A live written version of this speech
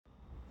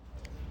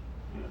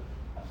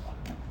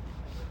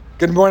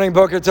Good morning,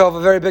 Boker Tov. A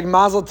very big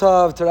mazel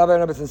tov to Rabbi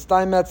and Rabbi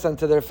Steinmetz and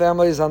to their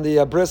families on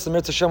the bris. The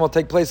Mitzvah Shem will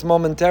take place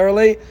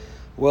momentarily.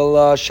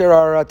 We'll share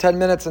our 10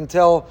 minutes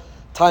until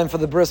time for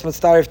the bris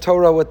Mitzvah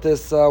Torah with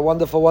this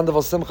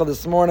wonderful simcha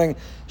this morning.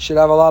 Should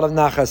have a lot of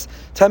nachas.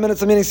 10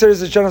 minutes of meeting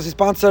series is generously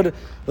sponsored.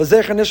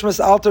 L'zecher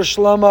Nishmas Alter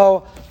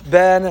Shlomo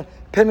Ben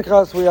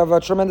Pinchas. We have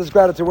tremendous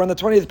gratitude. We're in the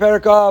 20th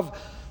parak of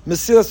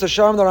Mesilas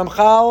Yesharim. The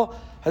Ramchal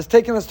has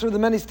taken us through the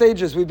many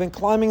stages. We've been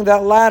climbing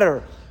that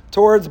ladder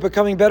towards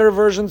becoming better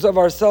versions of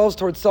ourselves,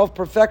 towards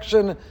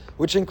self-perfection,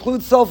 which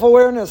includes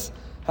self-awareness,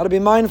 how to be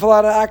mindful,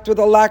 how to act with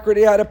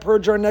alacrity, how to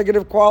purge our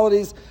negative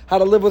qualities, how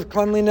to live with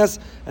cleanliness.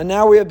 And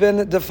now we have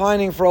been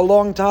defining for a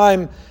long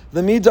time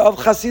the midah of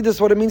Chassidus,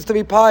 what it means to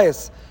be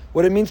pious,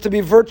 what it means to be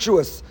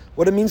virtuous,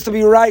 what it means to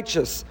be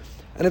righteous.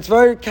 And it's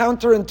very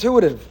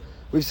counterintuitive.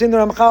 We've seen the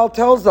Ramchal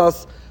tells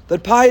us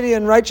that piety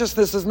and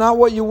righteousness is not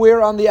what you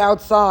wear on the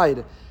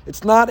outside.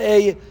 It's not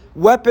a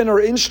weapon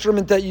or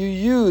instrument that you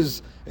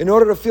use in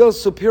order to feel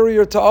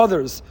superior to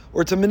others,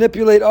 or to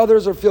manipulate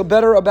others, or feel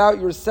better about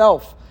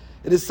yourself.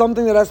 It is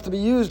something that has to be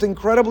used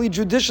incredibly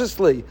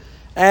judiciously.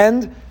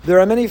 And there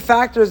are many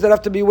factors that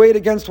have to be weighed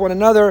against one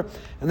another,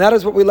 and that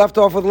is what we left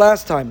off with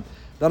last time.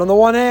 That on the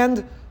one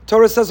hand,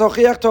 Torah says,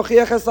 Hochiach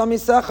tochiach es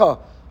amisecha.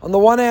 On the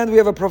one hand, we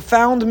have a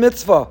profound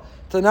mitzvah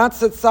to not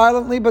sit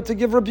silently, but to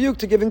give rebuke,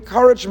 to give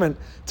encouragement,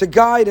 to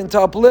guide and to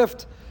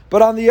uplift.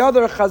 But on the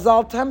other,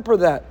 Chazal temper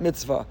that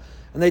mitzvah.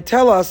 And they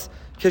tell us,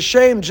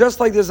 Keshem, just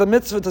like there's a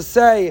mitzvah to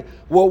say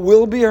what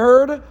will be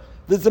heard,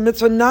 there's a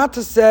mitzvah not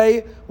to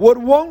say what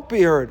won't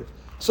be heard.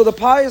 So the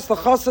pious, the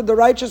chassid, the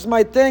righteous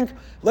might think,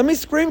 let me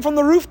scream from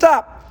the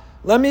rooftop.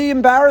 Let me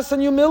embarrass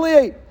and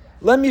humiliate.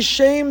 Let me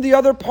shame the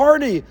other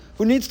party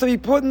who needs to be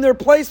put in their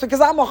place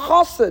because I'm a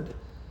chassid.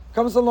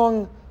 Comes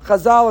along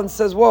Chazal and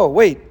says, whoa,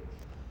 wait.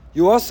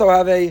 You also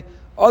have a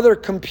other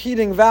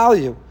competing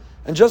value.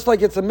 And just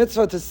like it's a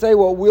mitzvah to say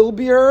what will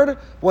be heard,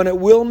 when it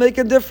will make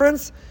a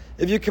difference,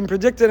 if you can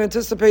predict and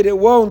anticipate it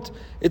won't,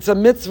 it's a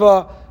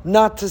mitzvah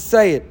not to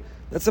say it.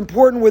 That's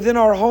important within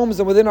our homes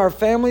and within our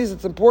families.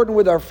 It's important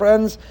with our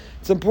friends.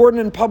 It's important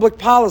in public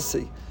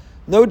policy.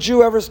 No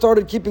Jew ever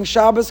started keeping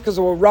Shabbos because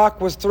a rock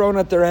was thrown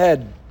at their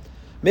head.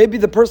 Maybe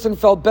the person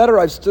felt better.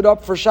 I stood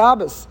up for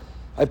Shabbos.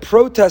 I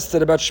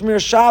protested about Shmir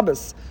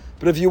Shabbos.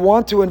 But if you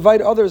want to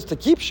invite others to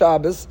keep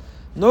Shabbos,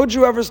 no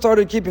Jew ever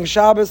started keeping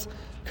Shabbos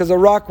because a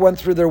rock went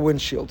through their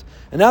windshield.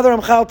 And now the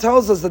Ramchal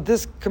tells us that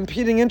this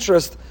competing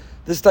interest,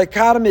 this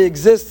dichotomy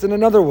exists in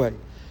another way.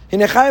 On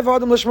the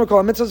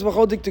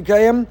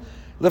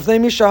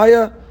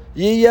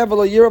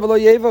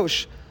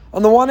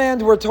one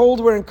hand, we're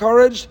told, we're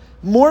encouraged.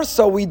 More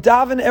so, we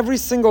daven every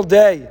single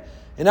day.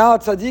 In Al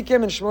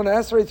Tzadikim and Shemona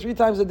Esrei, 3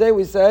 times a day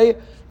we say,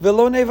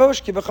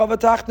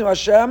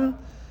 Hashem,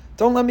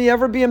 don't let me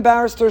ever be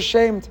embarrassed or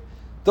ashamed.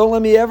 Don't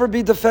let me ever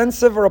be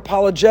defensive or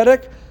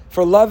apologetic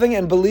for loving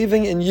and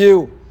believing in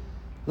you.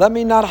 Let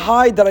me not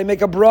hide that I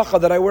make a bracha,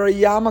 that I wear a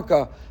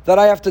yarmulke, that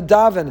I have to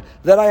daven,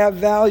 that I have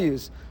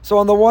values. So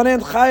on the one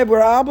hand, Chayav,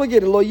 we're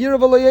obligated. Lo yira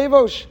v'lo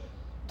yevosh.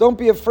 Don't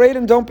be afraid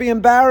and don't be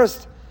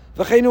embarrassed.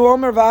 V'cheinu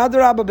omer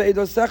v'adarabba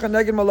be'edosecha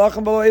neged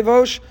malachim v'lo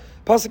yevosh.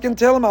 Pasuk can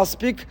tell him, I'll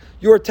speak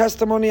your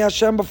testimony,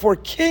 Hashem, before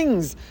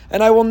kings,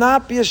 and I will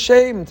not be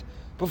ashamed.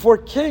 Before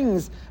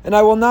kings, and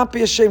I will not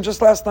be ashamed.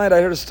 Just last night I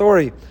heard a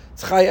story.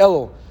 It's Chai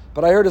Elul.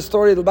 But I heard a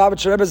story of the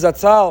Lubavitcher Rebbe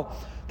Zatzal,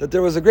 that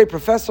there was a great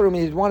professor whom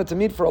he wanted to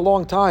meet for a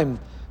long time.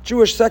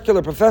 Jewish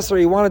secular professor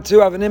he wanted to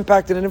have an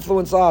impact and an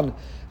influence on. And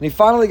he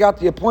finally got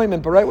the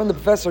appointment, but right when the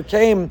professor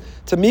came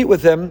to meet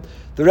with him,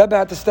 the Rebbe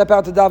had to step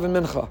out to daven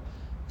mincha.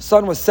 The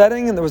sun was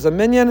setting and there was a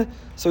minyan,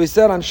 so he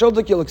said, on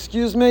Shuldik, you'll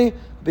excuse me, I'll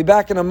be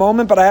back in a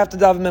moment, but I have to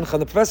daven mincha.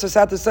 And the professor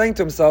sat there saying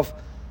to himself,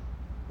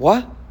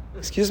 what?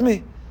 Excuse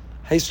me?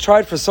 He's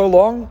tried for so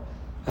long.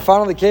 I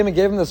finally came and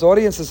gave him this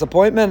audience, this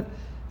appointment,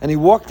 and he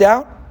walked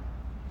out?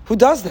 Who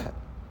does that?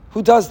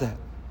 Who does that?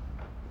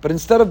 But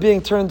instead of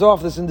being turned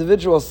off, this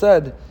individual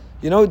said,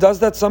 you know who does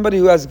that? Somebody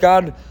who has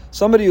God,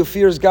 somebody who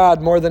fears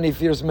God more than he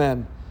fears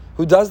man.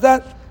 Who does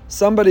that?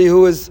 Somebody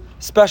who is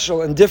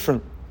special and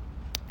different.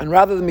 And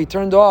rather than be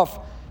turned off,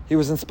 he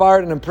was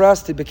inspired and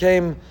impressed. He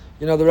became,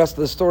 the rest of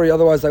the story,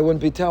 otherwise I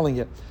wouldn't be telling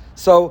it.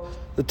 So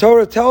the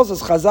Torah tells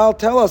us, Chazal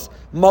tell us,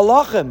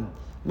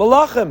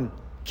 malachim,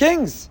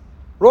 kings,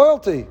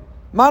 royalty,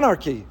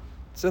 monarchy.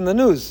 It's in the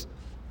news.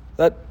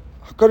 That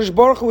HaKadosh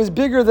Baruch Hu is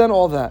bigger than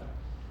all that.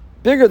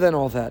 Bigger than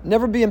all that.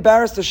 Never be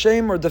embarrassed,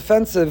 ashamed, or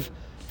defensive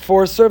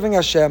for serving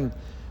Hashem.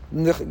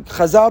 The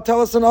Chazal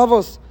tell us in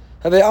Avos,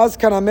 that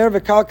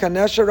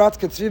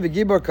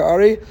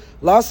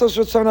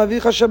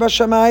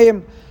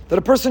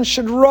a person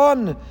should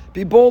run,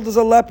 be bold as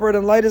a leopard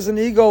and light as an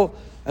eagle,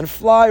 and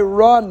fly,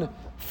 run,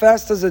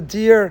 fast as a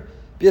deer,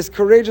 be as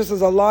courageous as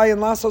a lion.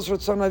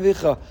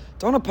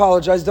 Don't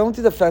apologize, don't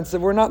be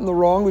defensive, we're not in the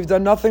wrong, we've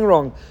done nothing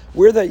wrong.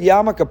 Wear that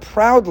yarmulke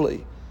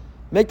proudly.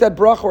 Make that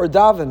bracha or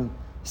daven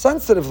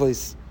sensitively,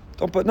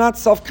 but not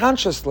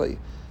self-consciously.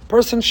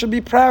 Person should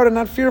be proud and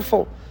not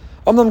fearful.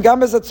 So on the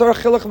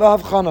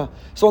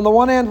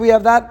one hand, we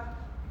have that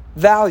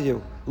value.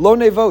 Lo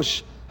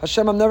nevosh.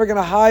 Hashem, I'm never going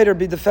to hide or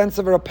be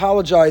defensive or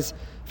apologize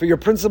for your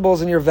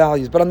principles and your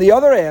values. But on the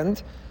other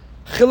hand,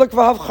 chiluk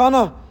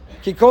v'havchana,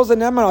 ki kol ze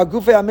nemar,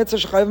 agufei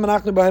hamitzvah shechayv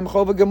manachnu b'hem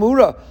chova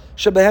gemura,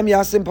 shebehem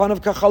yasim panav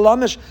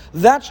kachalamish.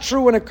 That's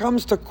true when it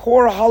comes to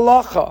core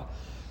halacha.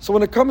 So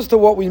when it comes to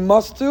what we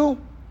must do,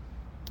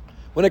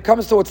 when it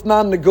comes to what's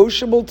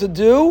non-negotiable to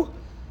do,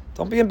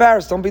 don't be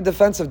embarrassed, don't be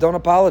defensive, don't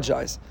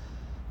apologize.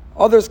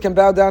 Others can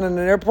bow down in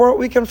an airport,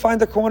 we can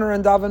find a corner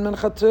and daven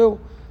mincha too.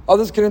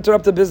 Others can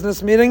interrupt a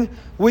business meeting.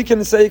 We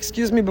can say,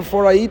 excuse me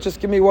before I eat, just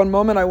give me one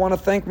moment, I want to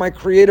thank my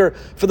Creator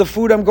for the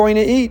food I'm going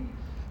to eat.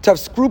 To have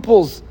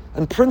scruples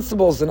and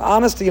principles and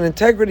honesty and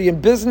integrity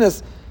in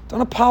business,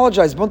 don't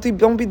apologize,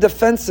 don't be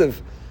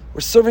defensive.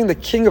 We're serving the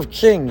King of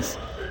Kings.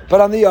 But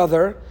on the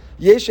other,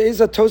 yesh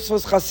eza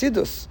tosfos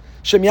chasidus,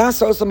 shem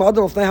yasa osam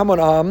adam ufnei hamon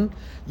am,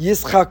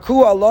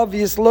 yischaku alav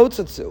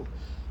yislotzatzu.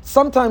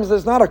 Sometimes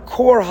there's not a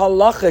core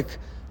halachic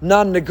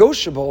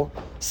non-negotiable.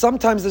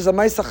 Sometimes there's a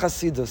maisa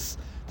chasidus.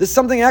 There's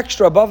something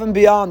extra above and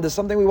beyond. There's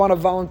something we want to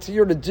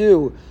volunteer to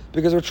do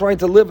because we're trying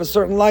to live a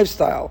certain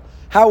lifestyle.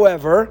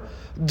 However,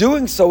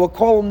 doing so will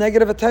call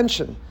negative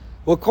attention,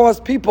 will cause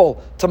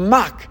people to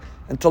mock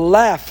and to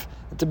laugh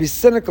and to be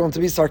cynical and to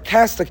be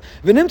sarcastic.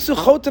 Know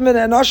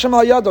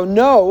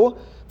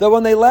that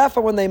when they laugh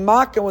and when they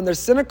mock and when they're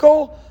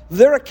cynical,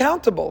 they're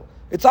accountable.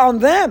 It's on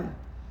them.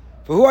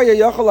 However,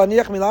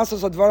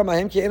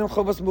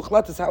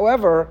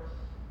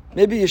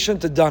 maybe you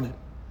shouldn't have done it.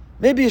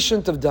 Maybe you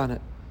shouldn't have done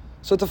it.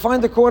 So to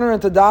find a corner and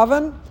to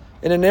daven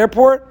in an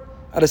airport,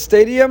 at a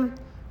stadium,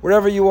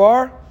 wherever you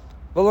are,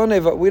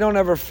 we don't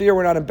ever fear,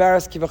 we're not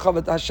embarrassed.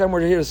 Hashem, we're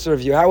here to serve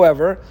you.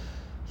 However,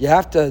 you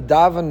have to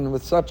daven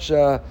with such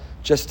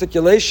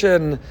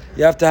gesticulation.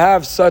 You have to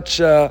have such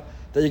that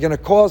you're going to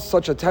cause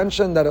such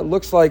attention that it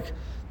looks like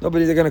they're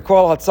going to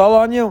call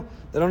Hatzala on you.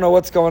 They don't know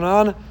what's going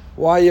on.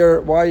 Why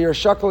you're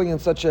shuckling in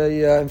such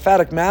a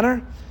emphatic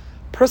manner.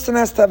 Person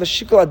has to have a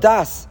shikul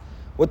adas.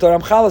 What the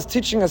Ramchal is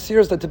teaching us here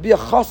is that to be a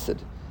chassid,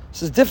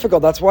 this is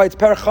difficult. That's why it's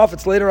perachaf.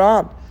 It's later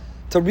on.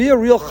 To be a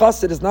real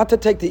chassid is not to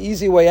take the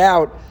easy way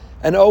out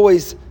and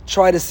always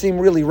try to seem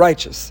really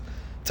righteous.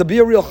 To be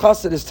a real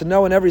chassid is to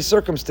know in every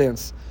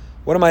circumstance,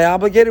 what am I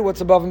obligated? What's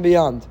above and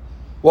beyond?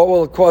 What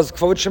will cause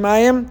kvod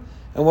shemayim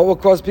and what will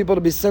cause people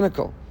to be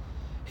cynical?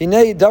 If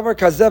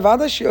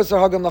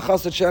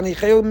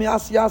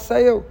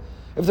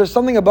there's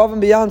something above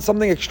and beyond,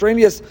 something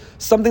extraneous,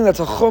 something that's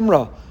a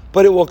chumrah,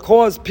 but it will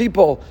cause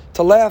people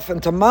to laugh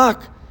and to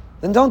mock,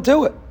 then don't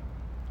do it.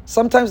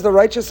 Sometimes the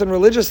righteous and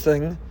religious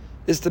thing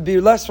is to be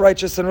less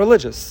righteous and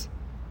religious.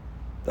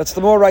 That's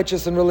the more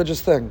righteous and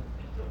religious thing.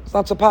 It's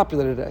not so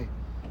popular today.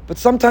 But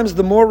sometimes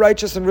the more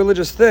righteous and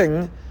religious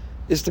thing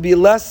is to be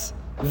less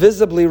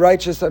visibly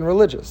righteous and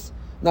religious.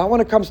 Now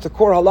when it comes to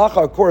core halacha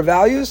or core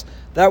values,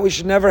 that we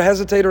should never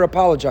hesitate or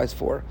apologize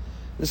for.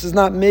 This is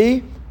not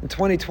me in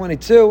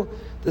 2022.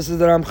 This is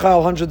the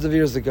Ramchal hundreds of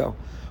years ago.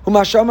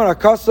 By Samar,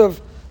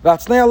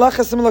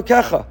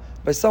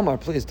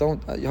 please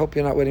don't, I hope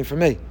you're not waiting for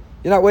me.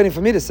 You're not waiting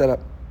for me to set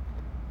up.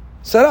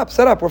 Set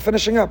up, we're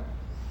finishing up.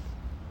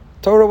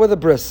 Torah with a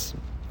bris.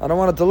 I don't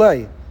want to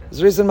delay.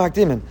 There's a reason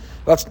makdimin.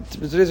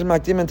 There's a reason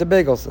makdimin to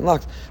bagels and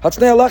lox.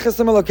 Hatznei alachas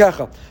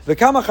elokecha.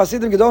 V'kama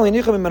chasidim gedol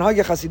hinichum in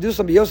manhag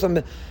chasidusam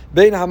biyosam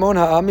bein hamon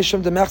ha'am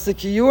mishum demachzik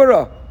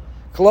kiyura.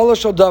 Kolala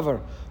shel davar.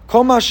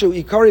 Kol mashu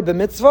ikari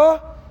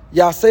b'mitzvah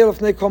yasei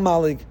lefnei kol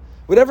malig.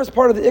 Whatever's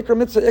part of the ikar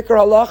mitzvah, ikar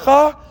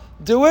halacha,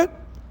 do it.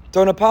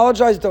 Don't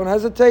apologize, don't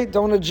hesitate,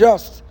 don't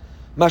adjust.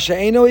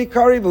 Masha'eno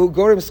ikari v'hu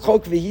gorim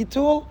schok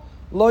v'hitul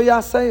lo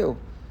yaseu.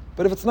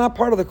 But if it's not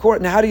part of the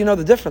court, now how do you know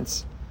the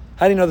difference?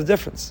 How do you know the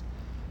difference?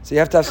 So you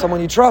have to have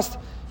someone you trust.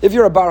 If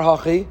you're a bar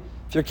hachi,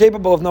 if you're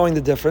capable of knowing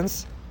the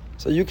difference,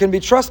 so you can be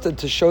trusted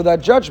to show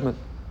that judgment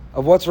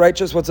of what's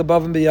righteous, what's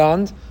above and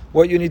beyond,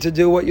 what you need to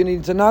do, what you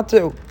need to not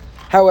do.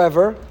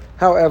 However,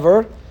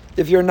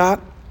 if you're not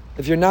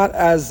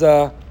as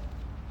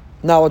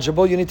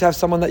knowledgeable, you need to have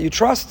someone that you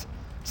trust,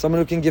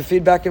 someone who can give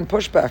feedback and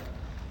pushback.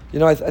 You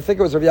know, I think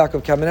it was Rav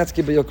Yaakov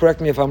Kamenetsky, but you'll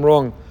correct me if I'm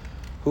wrong,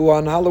 who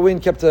on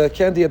Halloween kept a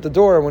candy at the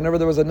door, and whenever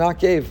there was a knock,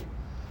 gave.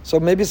 So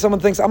maybe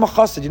someone thinks, I'm a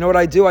chassid. You know what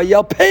I do? I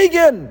yell,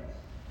 pagan!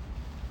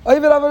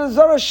 Get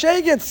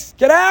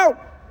out!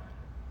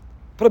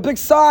 Put a big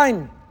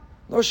sign.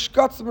 No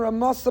shkatzim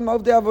ramasim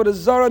of the avodah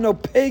zarah, no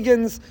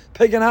pagans,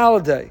 pagan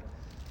holiday.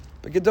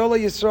 But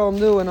Gedolei Yisrael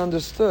knew and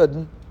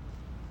understood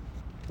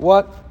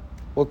what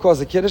will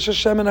cause a kiddush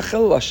Hashem and a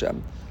chilul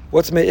Hashem.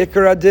 What's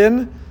me'ikar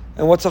adin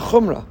and what's a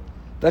chumrah.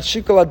 That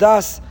shikol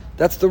adas,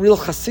 that's the real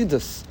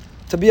chasidus.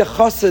 To be a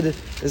chassid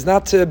is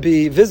not to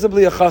be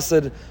visibly a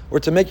chassid or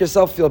to make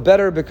yourself feel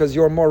better because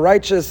you're more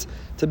righteous.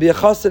 To be a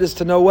chassid is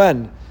to know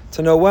when.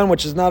 To know when,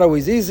 which is not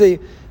always easy.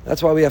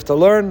 That's why we have to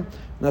learn. And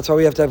that's why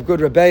we have to have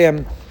good rebbeim,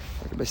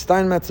 like Rabbi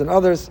Steinmetz and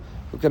others,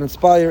 who can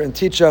inspire and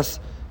teach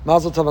us.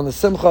 Mazel tov on the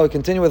simcha. We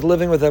continue with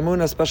Living with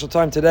Emunah. Special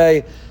time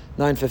today,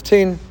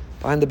 9:15.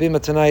 Behind the bima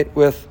tonight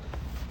with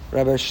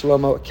Rabbi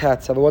Shlomo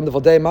Katz. Have a wonderful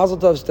day. Mazel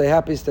tov. Stay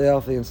happy, stay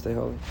healthy, and stay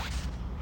holy.